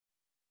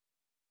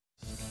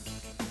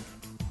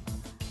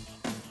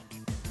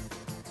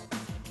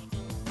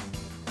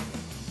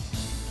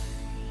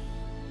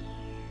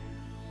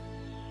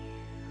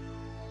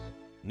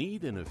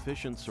Need an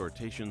efficient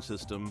sortation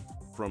system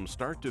from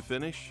start to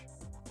finish?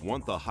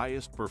 Want the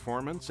highest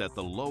performance at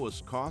the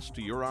lowest cost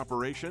to your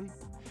operation?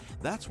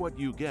 That's what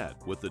you get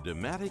with the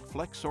Dematic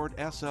FlexSort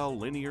SL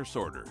linear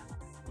sorter.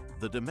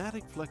 The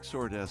Dematic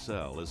FlexSort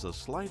SL is a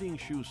sliding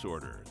shoe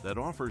sorter that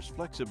offers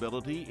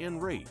flexibility in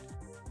rate,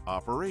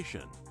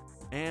 operation,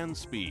 and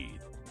speed.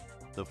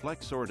 The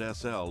FlexSort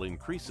SL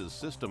increases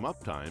system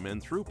uptime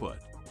and throughput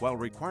while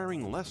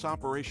requiring less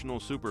operational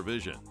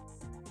supervision.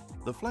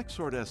 The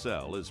FlexSort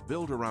SL is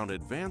built around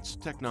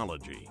advanced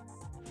technology.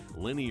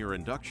 Linear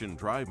induction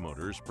drive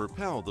motors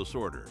propel the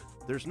sorter.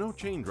 There's no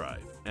chain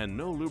drive and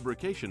no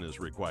lubrication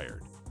is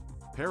required.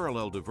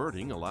 Parallel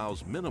diverting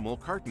allows minimal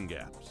carton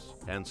gaps,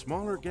 and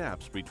smaller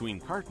gaps between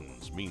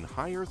cartons mean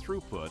higher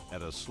throughput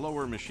at a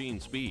slower machine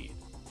speed.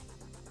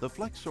 The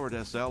FlexSort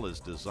SL is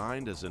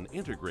designed as an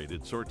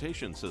integrated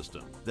sortation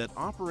system that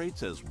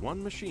operates as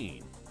one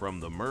machine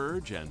from the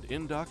merge and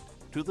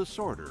induct to the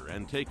sorter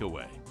and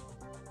takeaway.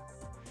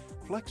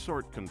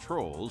 FlexSort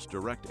controls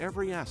direct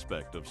every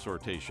aspect of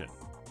sortation.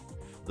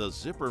 The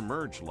zipper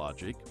merge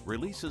logic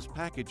releases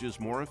packages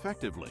more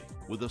effectively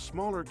with a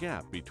smaller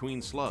gap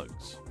between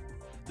slugs.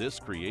 This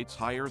creates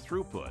higher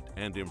throughput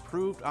and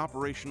improved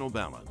operational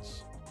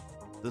balance.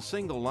 The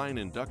single-line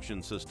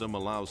induction system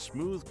allows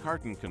smooth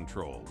carton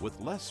control with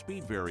less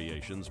speed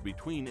variations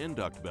between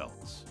induct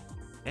belts.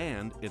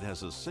 And it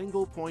has a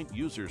single-point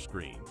user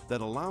screen that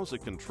allows a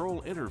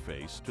control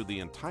interface to the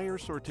entire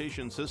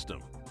sortation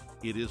system.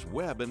 It is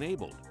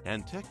web-enabled,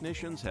 and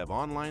technicians have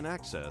online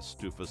access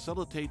to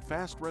facilitate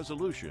fast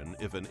resolution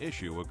if an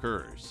issue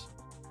occurs.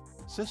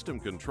 System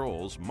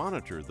controls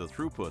monitor the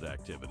throughput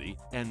activity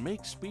and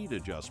make speed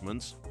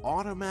adjustments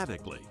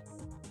automatically.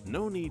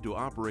 No need to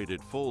operate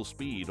at full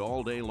speed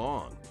all day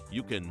long.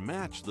 You can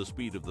match the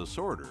speed of the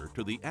sorter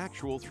to the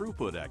actual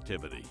throughput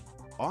activity.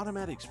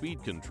 Automatic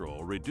speed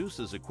control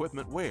reduces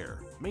equipment wear,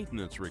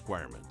 maintenance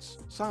requirements,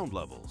 sound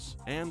levels,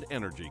 and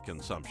energy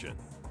consumption.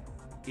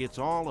 It's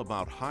all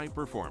about high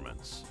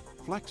performance.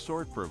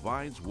 FlexSort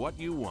provides what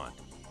you want.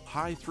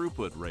 High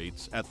throughput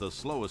rates at the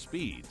slowest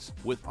speeds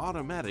with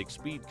automatic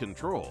speed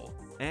control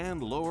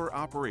and lower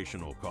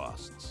operational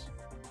costs.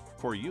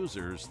 For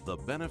users, the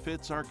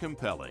benefits are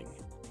compelling.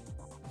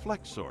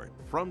 FlexSort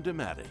from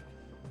Dematic,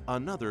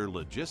 another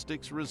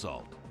logistics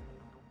result.